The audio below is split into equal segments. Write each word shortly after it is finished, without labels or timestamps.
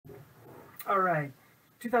All right.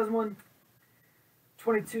 2001-22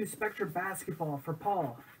 Spectra basketball for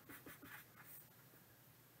Paul.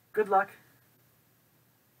 Good luck.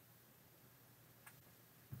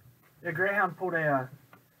 Yeah, Greyhound pulled a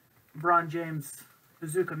LeBron James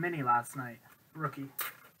Bazooka Mini last night. Rookie.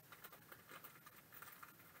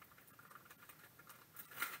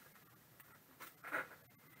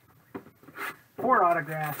 Four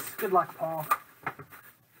autographs. Good luck, Paul.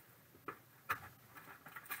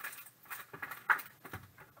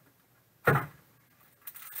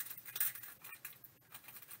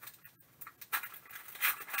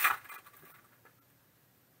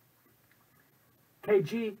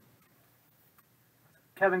 KG.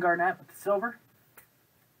 Kevin Garnett with the silver.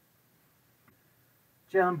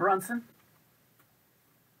 Jalen Brunson.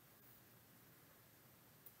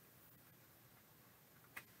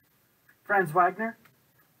 Franz Wagner.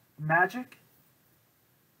 Magic.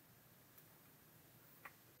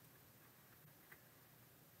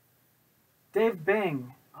 Dave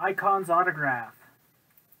Bing. Icons autograph.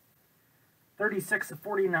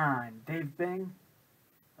 36/49. Dave Bing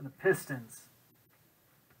of the Pistons.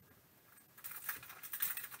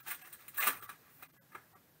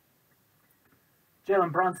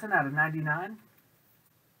 Jalen Brunson out of 99.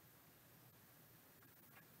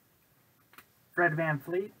 Fred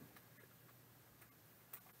VanVleet.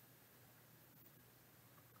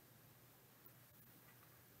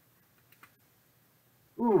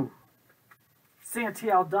 Ooh.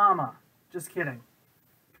 Santi Aldama. Just kidding.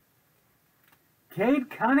 Cade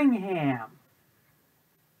Cunningham.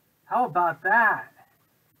 How about that?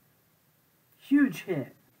 Huge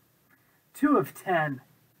hit. 2/10.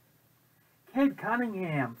 Cade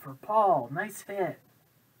Cunningham for Paul. Nice hit.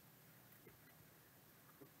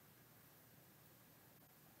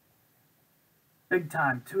 Big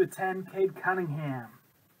time. 2/10. Cade Cunningham.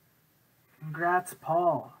 Congrats,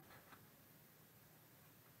 Paul.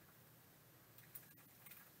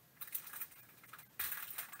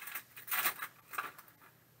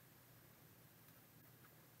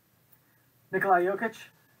 Nikola Jokic.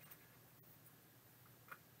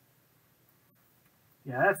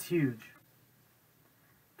 Yeah, that's huge.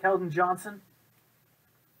 Keldon Johnson.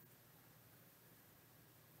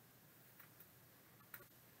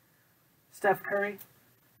 Steph Curry.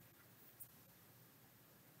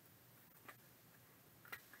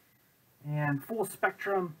 And full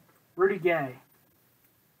spectrum, Rudy Gay.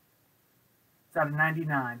 It's out of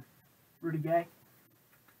 99. Rudy Gay.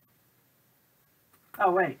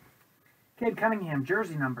 Oh, wait. Cade Cunningham,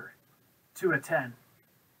 jersey number, 2/10.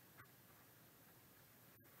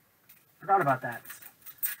 Forgot about that.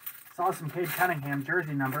 It's awesome. Cade Cunningham,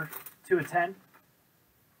 jersey number, 2/10.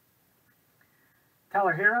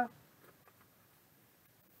 Tyler Hero.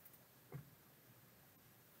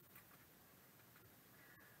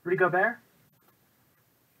 Rudy Gobert.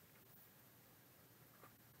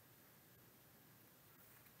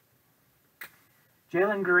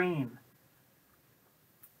 Jalen Green.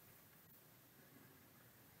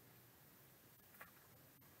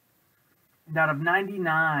 And out of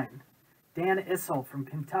 99, Dan Issel from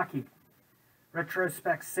Kentucky.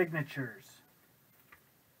 Retrospect signatures.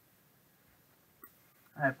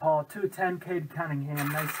 All right, Paul, 2/10, Cade Cunningham.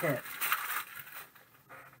 Nice hit.